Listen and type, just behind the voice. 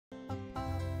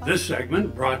This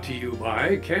segment brought to you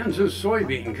by Kansas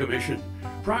Soybean Commission.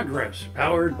 Progress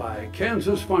powered by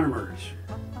Kansas farmers.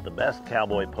 The best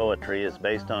cowboy poetry is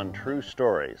based on true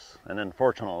stories, and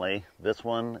unfortunately, this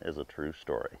one is a true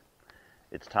story.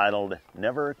 It's titled,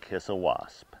 Never Kiss a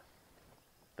Wasp.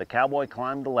 The cowboy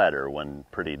climbed the ladder one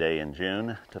pretty day in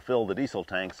June to fill the diesel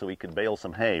tank so he could bale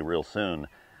some hay real soon,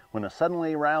 when a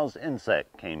suddenly roused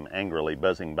insect came angrily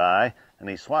buzzing by, and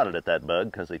he swatted at that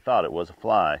bug because he thought it was a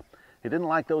fly. He didn't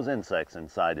like those insects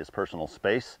inside his personal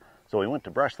space, so he went to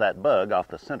brush that bug off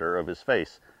the center of his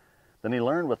face. Then he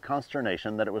learned with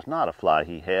consternation that it was not a fly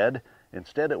he had.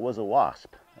 Instead, it was a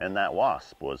wasp, and that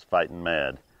wasp was fighting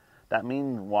mad. That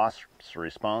mean wasp's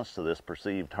response to this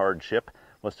perceived hardship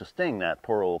was to sting that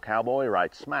poor old cowboy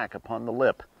right smack upon the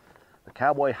lip. The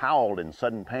cowboy howled in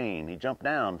sudden pain. He jumped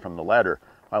down from the ladder,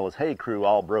 while his hay crew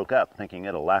all broke up, thinking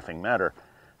it a laughing matter.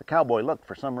 The cowboy looked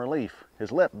for some relief.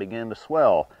 His lip began to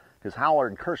swell. His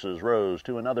howled curses rose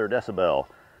to another decibel.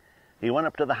 He went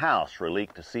up to the house,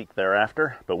 relieved to seek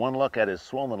thereafter, but one look at his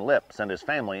swollen lip sent his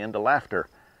family into laughter.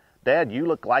 "Dad, you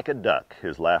look like a duck,"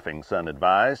 his laughing son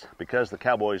advised, because the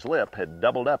cowboy's lip had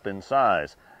doubled up in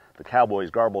size. The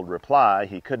cowboy's garbled reply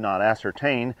he could not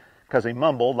ascertain, because he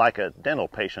mumbled like a dental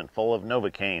patient full of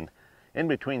Novocaine. In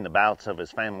between the bouts of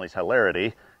his family's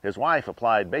hilarity, his wife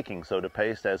applied baking soda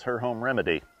paste as her home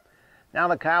remedy. Now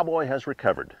the cowboy has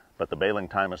recovered, but the baling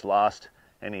time is lost,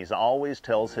 and he always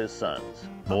tells his sons,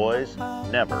 "Boys,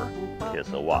 never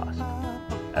kiss a wasp."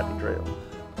 Happy trails.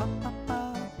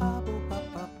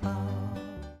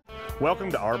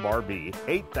 Welcome to our Bar B,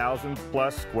 8,000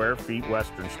 plus square feet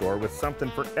Western store with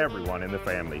something for everyone in the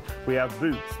family. We have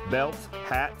boots, belts,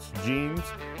 hats, jeans,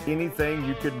 anything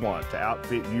you could want to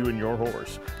outfit you and your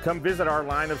horse. Come visit our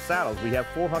line of saddles. We have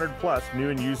 400 plus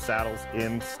new and used saddles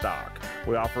in stock.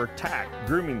 We offer tack,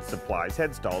 grooming supplies,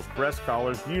 headstalls, breast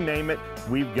collars, you name it,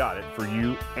 we've got it for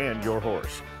you and your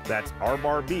horse. That's our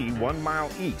Bar B, 1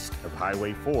 mile east of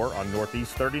Highway 4 on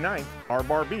Northeast 39th. Our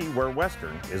Bar B, where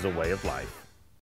Western is a way of life.